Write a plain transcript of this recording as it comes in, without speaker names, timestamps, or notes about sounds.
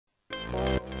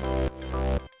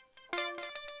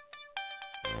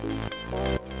Hello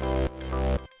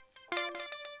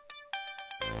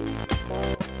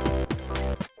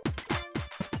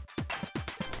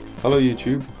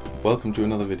YouTube, welcome to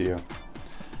another video.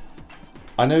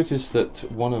 I noticed that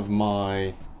one of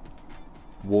my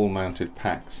wall mounted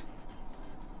packs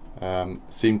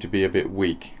seemed to be a bit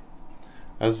weak.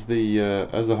 As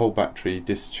the whole battery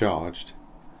discharged,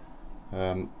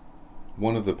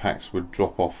 one of the packs would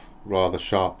drop off rather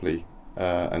sharply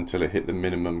until it hit the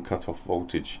minimum cutoff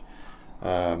voltage.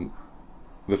 The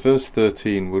first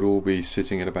 13 would all be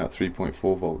sitting at about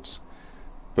 3.4 volts.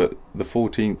 But the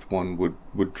 14th one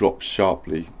would drop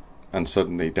sharply and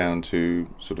suddenly down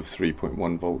to sort of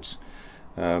 3.1 volts,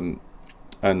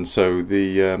 and so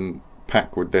the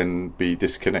pack would then be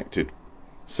disconnected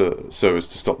so as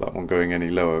to stop that one going any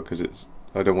lower, because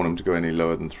I don't want them to go any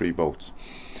lower than 3 volts.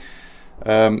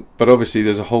 But obviously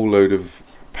there's a whole load of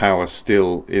power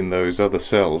still in those other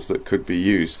cells that could be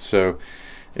used, so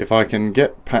if I can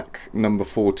get pack number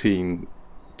 14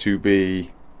 to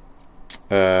be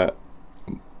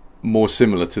more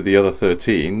similar to the other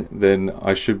 13, then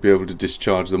I should be able to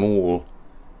discharge them all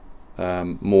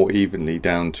more evenly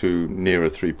down to nearer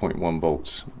 3.1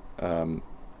 volts,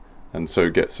 and so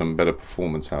get some better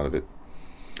performance out of it.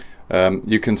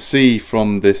 You can see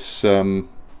from this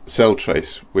cell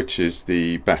trace, which is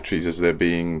the batteries as they're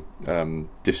being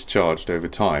discharged over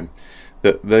time,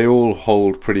 that they all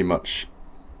hold pretty much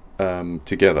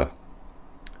together,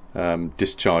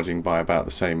 discharging by about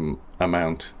the same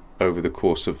amount over the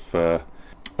course of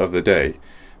the day,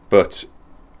 but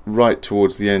right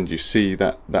towards the end you see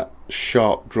that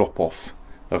sharp drop off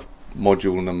of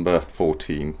module number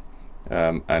 14,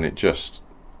 and it just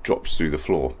drops through the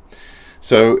floor.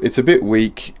 So it's a bit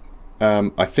weak.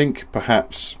 I think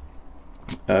perhaps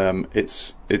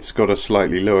it's got a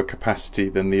slightly lower capacity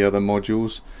than the other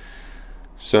modules,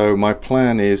 so my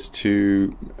plan is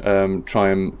to try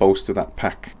and bolster that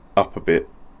pack up a bit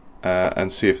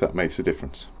and see if that makes a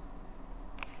difference.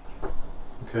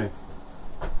 Okay,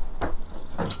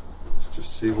 let's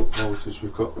just see what voltage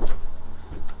we've got.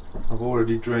 I've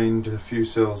already drained a few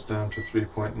cells down to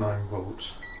 3.9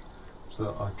 volts so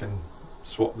that I can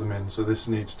swap them in. So this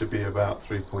needs to be about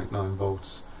 3.9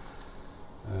 volts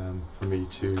for me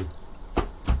to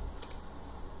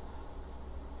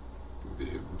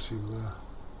be able to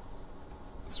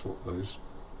swap those.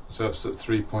 So it's at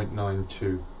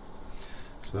 3.92,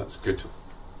 so that's good.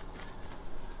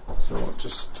 So I'll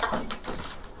just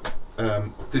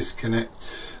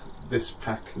disconnect this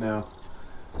pack now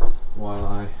while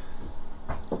I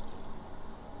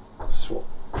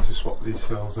swap these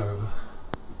cells over.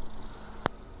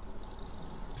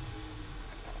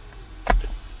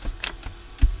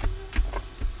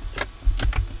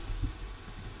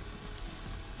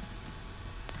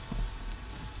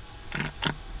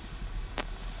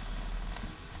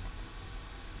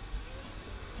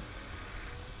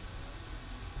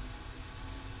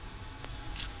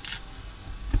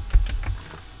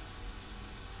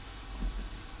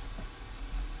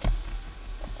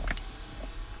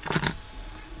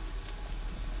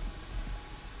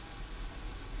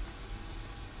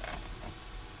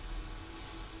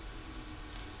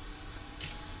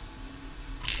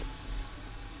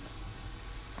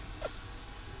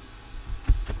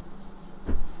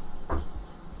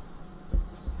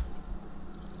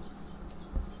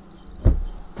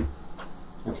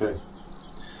 Okay,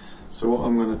 so what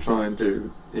I'm going to try and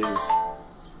do is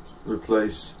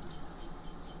replace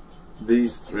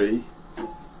these three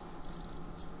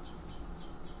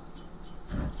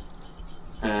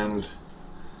and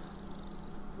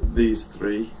these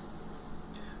three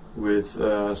with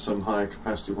some higher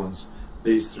capacity ones.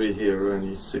 These three here are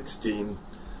only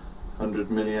 1600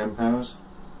 milliamp hours,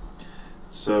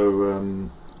 so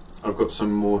I've got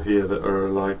some more here that are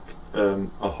like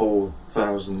a whole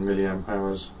 1000 milliamp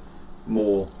hours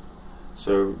more,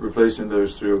 so replacing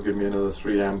those three will give me another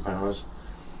 3 amp hours,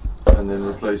 and then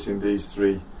replacing these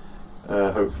three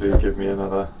hopefully will give me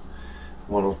another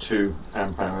 1 or 2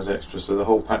 amp hours extra, so the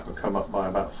whole pack will come up by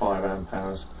about 5 amp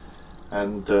hours,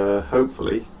 and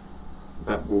hopefully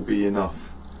that will be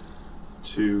enough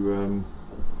to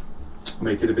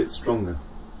make it a bit stronger.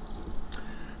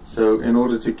 So in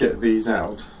order to get these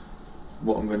out,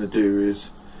 what I'm going to do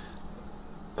is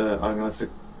I'm going to have to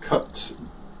cut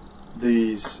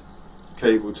these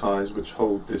cable ties which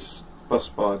hold this bus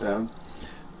bar down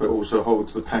but also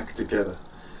holds the pack together.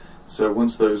 So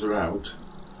once those are out,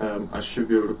 I should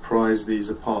be able to prise these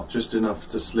apart just enough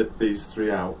to slip these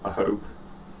three out, I hope,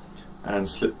 and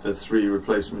slip the 3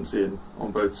 replacements in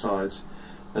on both sides.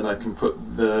 Then I can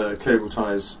put the cable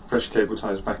ties, fresh cable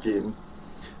ties back in,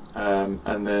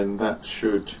 and then that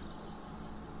should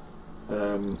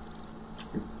then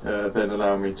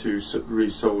allow me to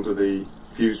resolder the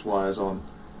fuse wires on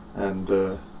and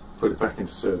put it back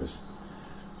into service.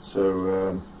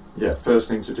 So yeah, first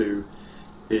thing to do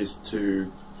is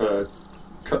to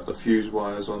cut the fuse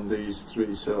wires on these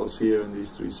 3 cells here and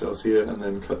these 3 cells here, and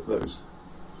then cut those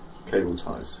cable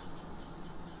ties.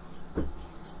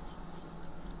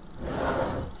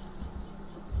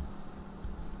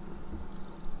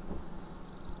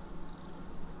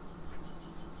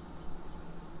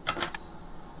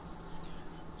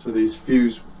 So these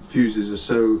fuses are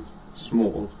so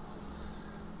small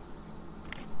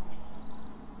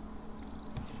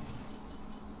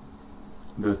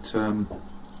that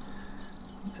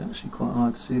it's actually quite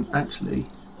hard to see. Actually,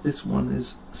 this one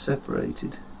is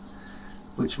separated,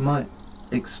 which might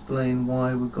explain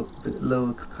why we've got a bit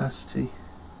lower capacity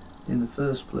in the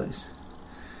first place,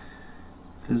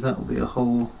 because that will be a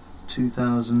whole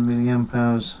 2000 milliamp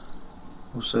hours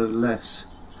or so less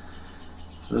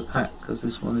for the pack, because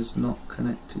this one is not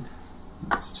connected.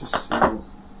 Let's just see what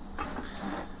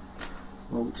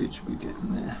voltage we get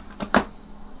in there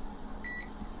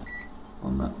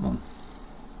on that one.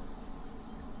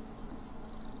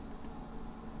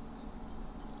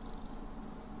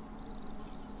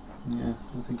 Yeah,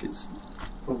 I think it's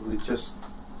probably just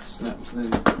snapped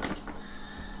in.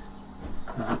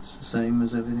 It's the same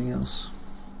as everything else.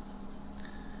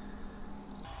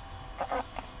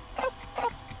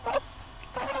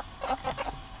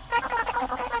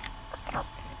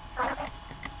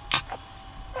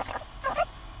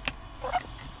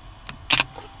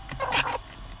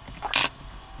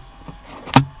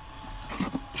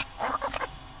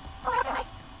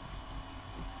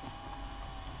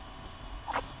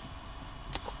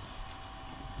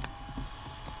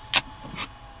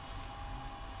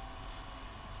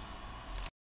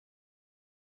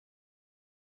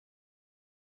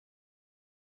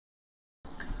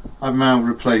 I've now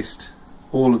replaced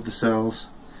all of the cells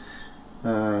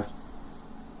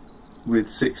with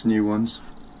 6 new ones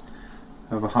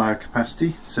of a higher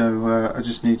capacity, so I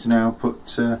just need to now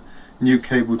put new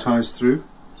cable ties through,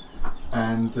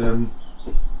 and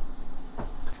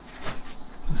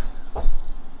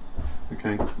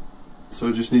okay, so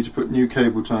I just need to put new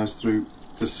cable ties through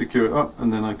to secure it up,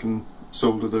 and then I can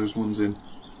solder those ones in,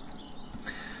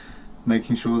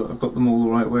 making sure that I've got them all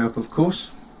the right way up, of course.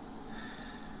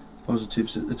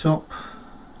 Positives at the top,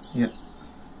 yep,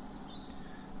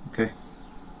 okay,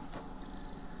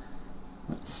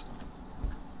 let's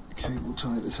cable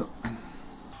tie this up then.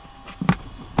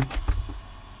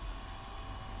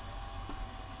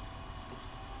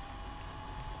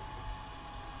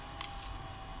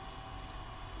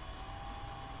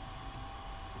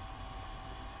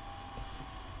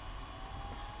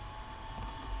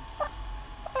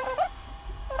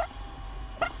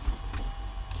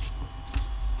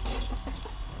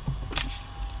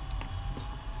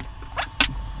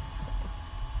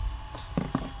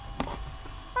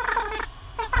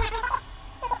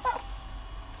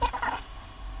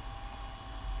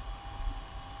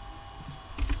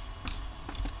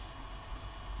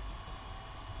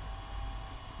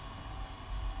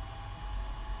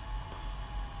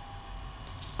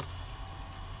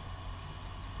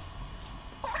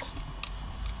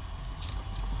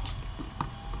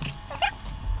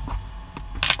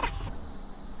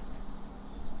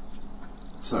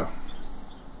 So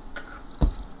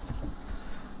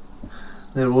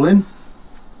they're all in.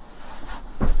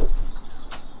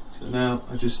 So now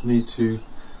I just need to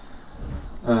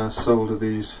solder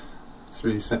these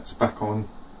 3 sets back on.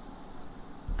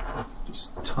 Just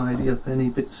tidy up any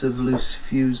bits of loose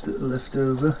fuse that are left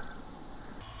over.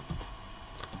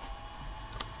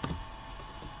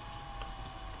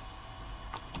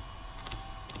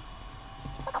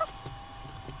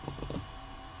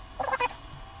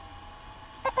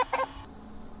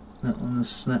 That one has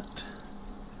snapped.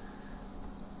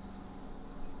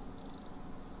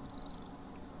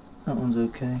 That one's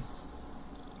okay.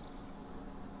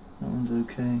 That one's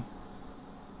okay.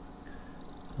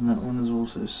 And that one has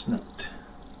also snapped.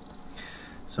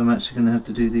 So I'm actually going to have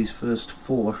to do these first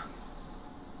 4.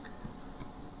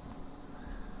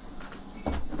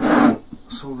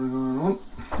 Soldering iron on.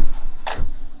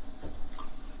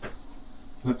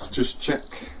 Let's just check.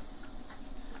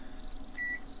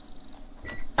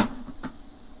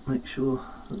 Make sure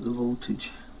that the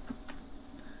voltage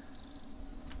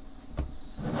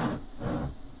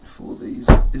for these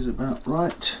is about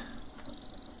right.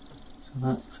 So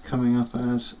that's coming up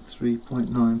as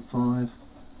 3.95,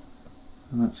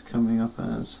 and that's coming up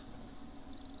as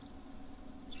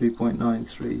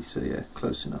 3.93, so yeah,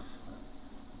 close enough.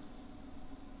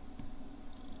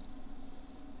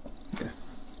 Yeah.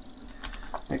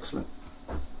 Excellent.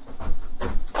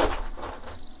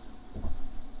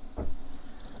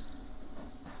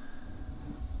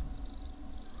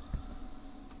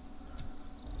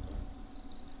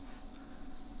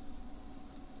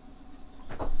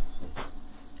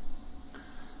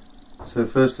 So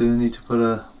firstly we need to put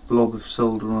a blob of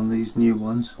solder on these new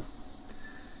ones.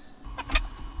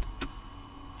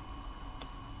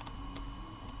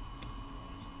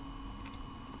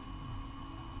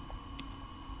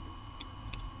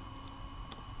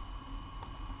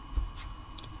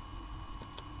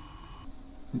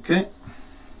 Okay,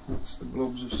 that's the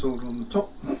blobs of solder on the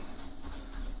top.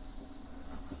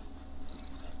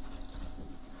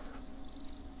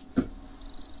 The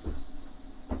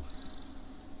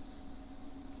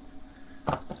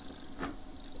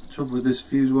trouble with this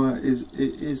fuse wire is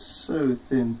it is so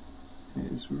thin,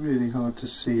 it is really hard to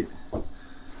see it.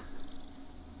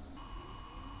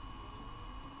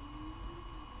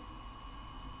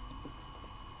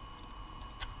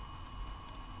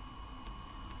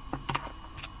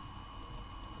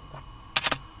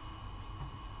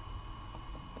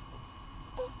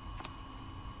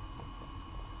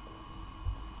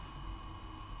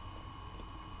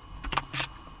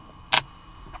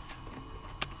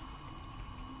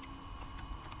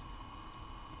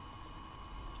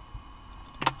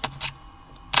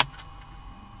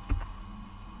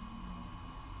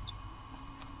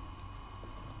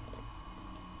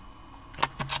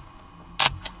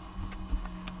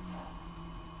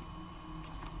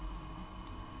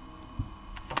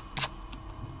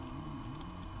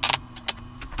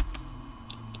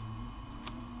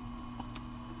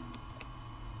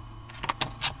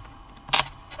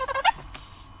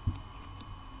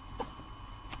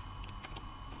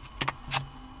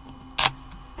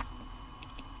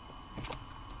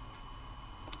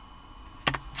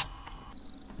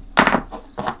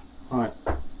 Right,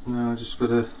 now I just got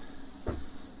to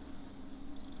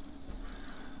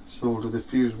solder the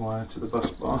fuse wire to the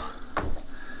bus bar,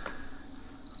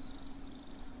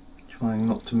 trying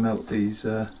not to melt these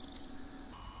so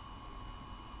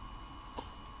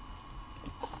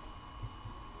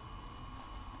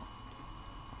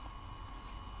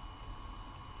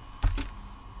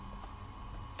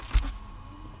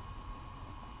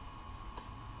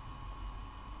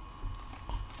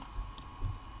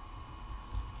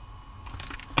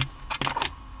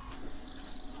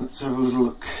let's have a little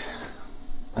look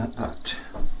at that.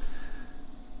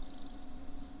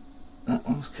 That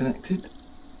one's connected,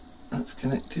 that's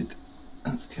connected,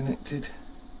 that's connected,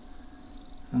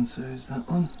 and so is that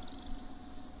one.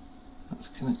 That's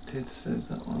connected, so is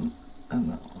that one,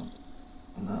 and that one,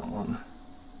 and that one.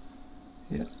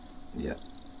 Yep, yep,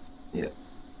 yep,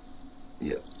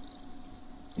 yep,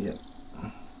 yep.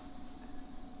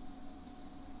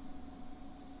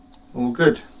 All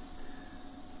good.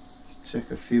 Check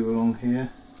a few along here,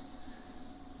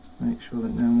 make sure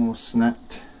that no more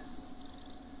snapped.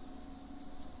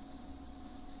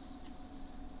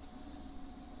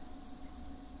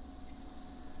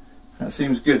 That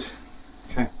seems good.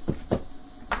 Okay,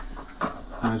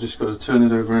 I just got to turn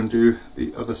it over and do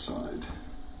the other side.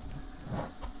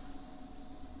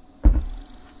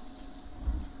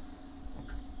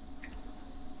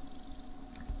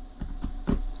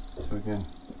 So again,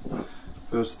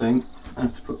 first thing, I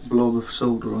have to put a blob of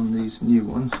solder on these new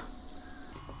ones.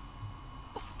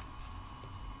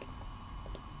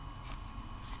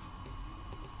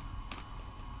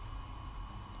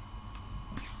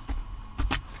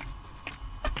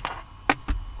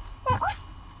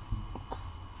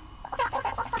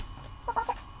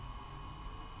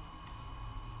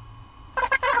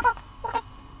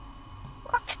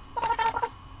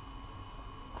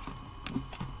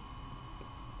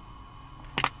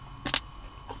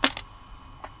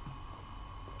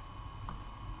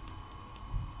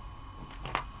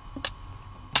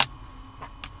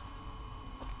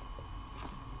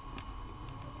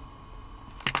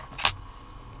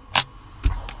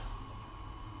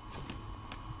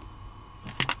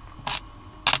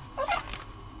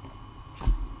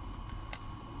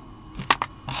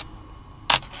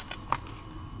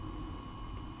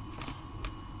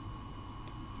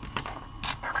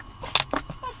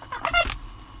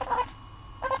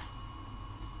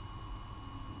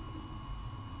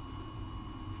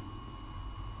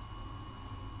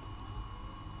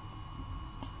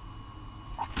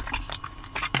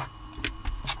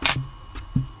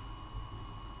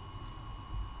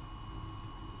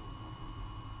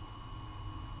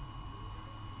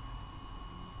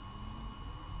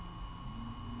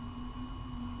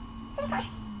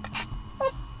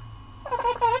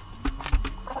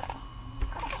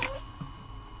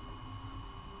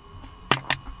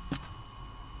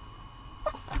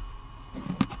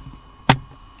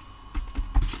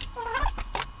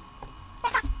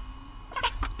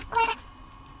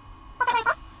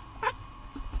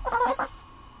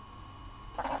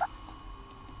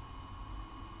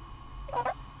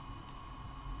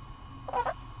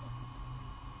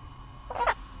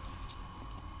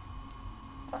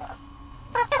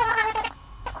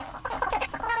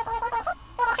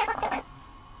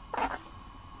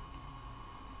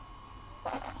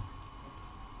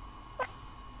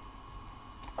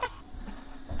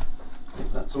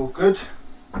 that's all good.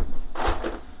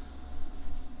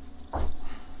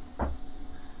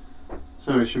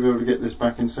 So we should be able to get this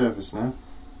back in service now.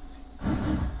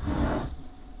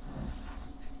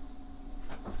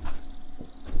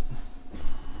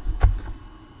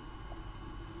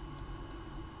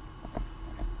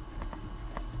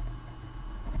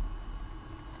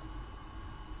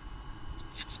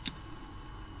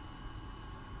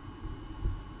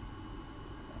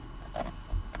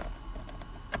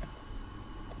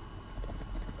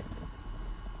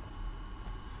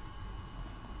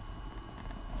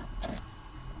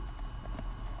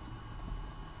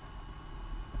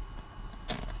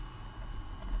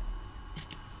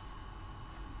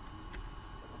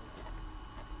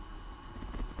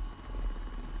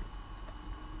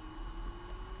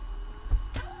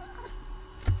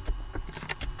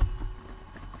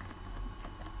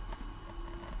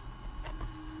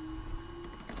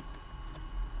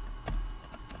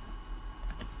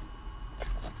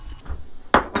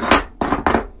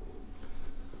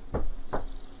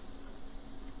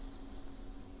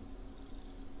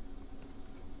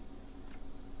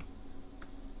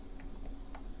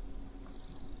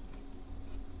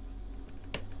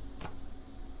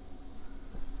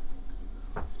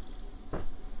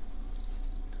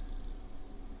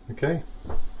 Okay,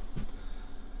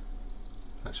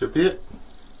 that should be it.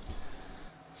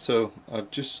 So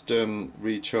I've just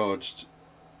recharged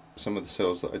some of the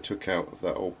cells that I took out of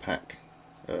that old pack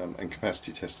and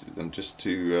capacity tested them just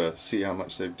to see how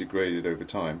much they've degraded over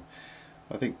time.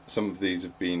 I think some of these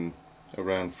have been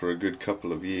around for a good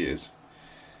couple of years,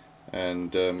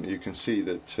 and you can see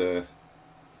that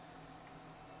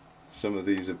some of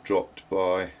these have dropped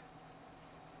by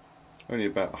only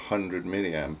about 100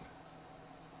 milliamp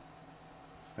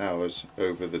hours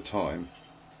over the time,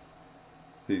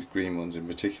 these green ones in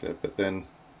particular, but then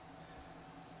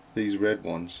these red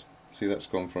ones, see, that's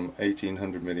gone from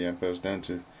 1800 milliamp hours down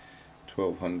to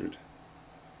 1200,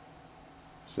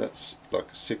 so that's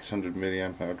like a 600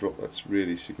 milliamp hour drop. That's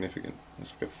really significant.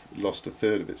 It's like lost a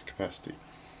third of its capacity.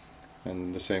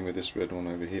 And the same with this red one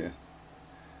over here,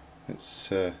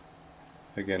 it's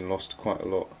again lost quite a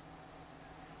lot,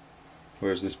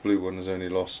 whereas this blue one has only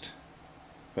lost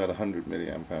about 100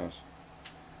 milliamp hours.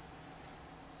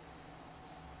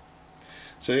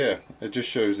 So yeah, it just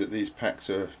shows that these packs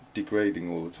are degrading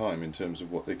all the time in terms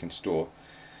of what they can store.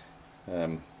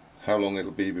 How long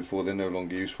it'll be before they're no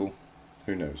longer useful,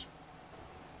 who knows.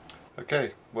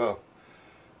 Okay, well,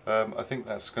 I think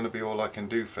that's going to be all I can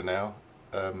do for now.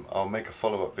 I'll make a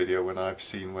follow-up video when I've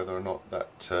seen whether or not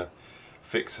that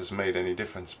fix has made any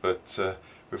difference, but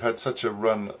we've had such a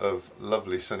run of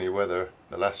lovely sunny weather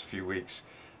the last few weeks.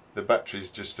 The batteries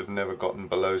just have never gotten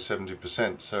below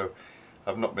 70%, so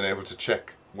I've not been able to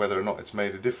check whether or not it's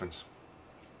made a difference.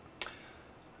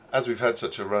 As we've had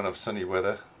such a run of sunny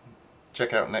weather,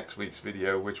 check out next week's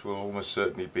video, which will almost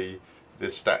certainly be the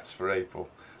stats for April.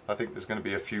 I think there's going to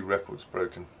be a few records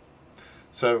broken.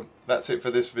 So that's it for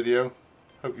this video.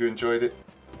 Hope you enjoyed it.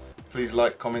 Please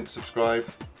like, comment, subscribe,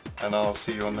 and I'll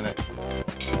see you on the next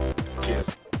one.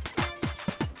 Cheers.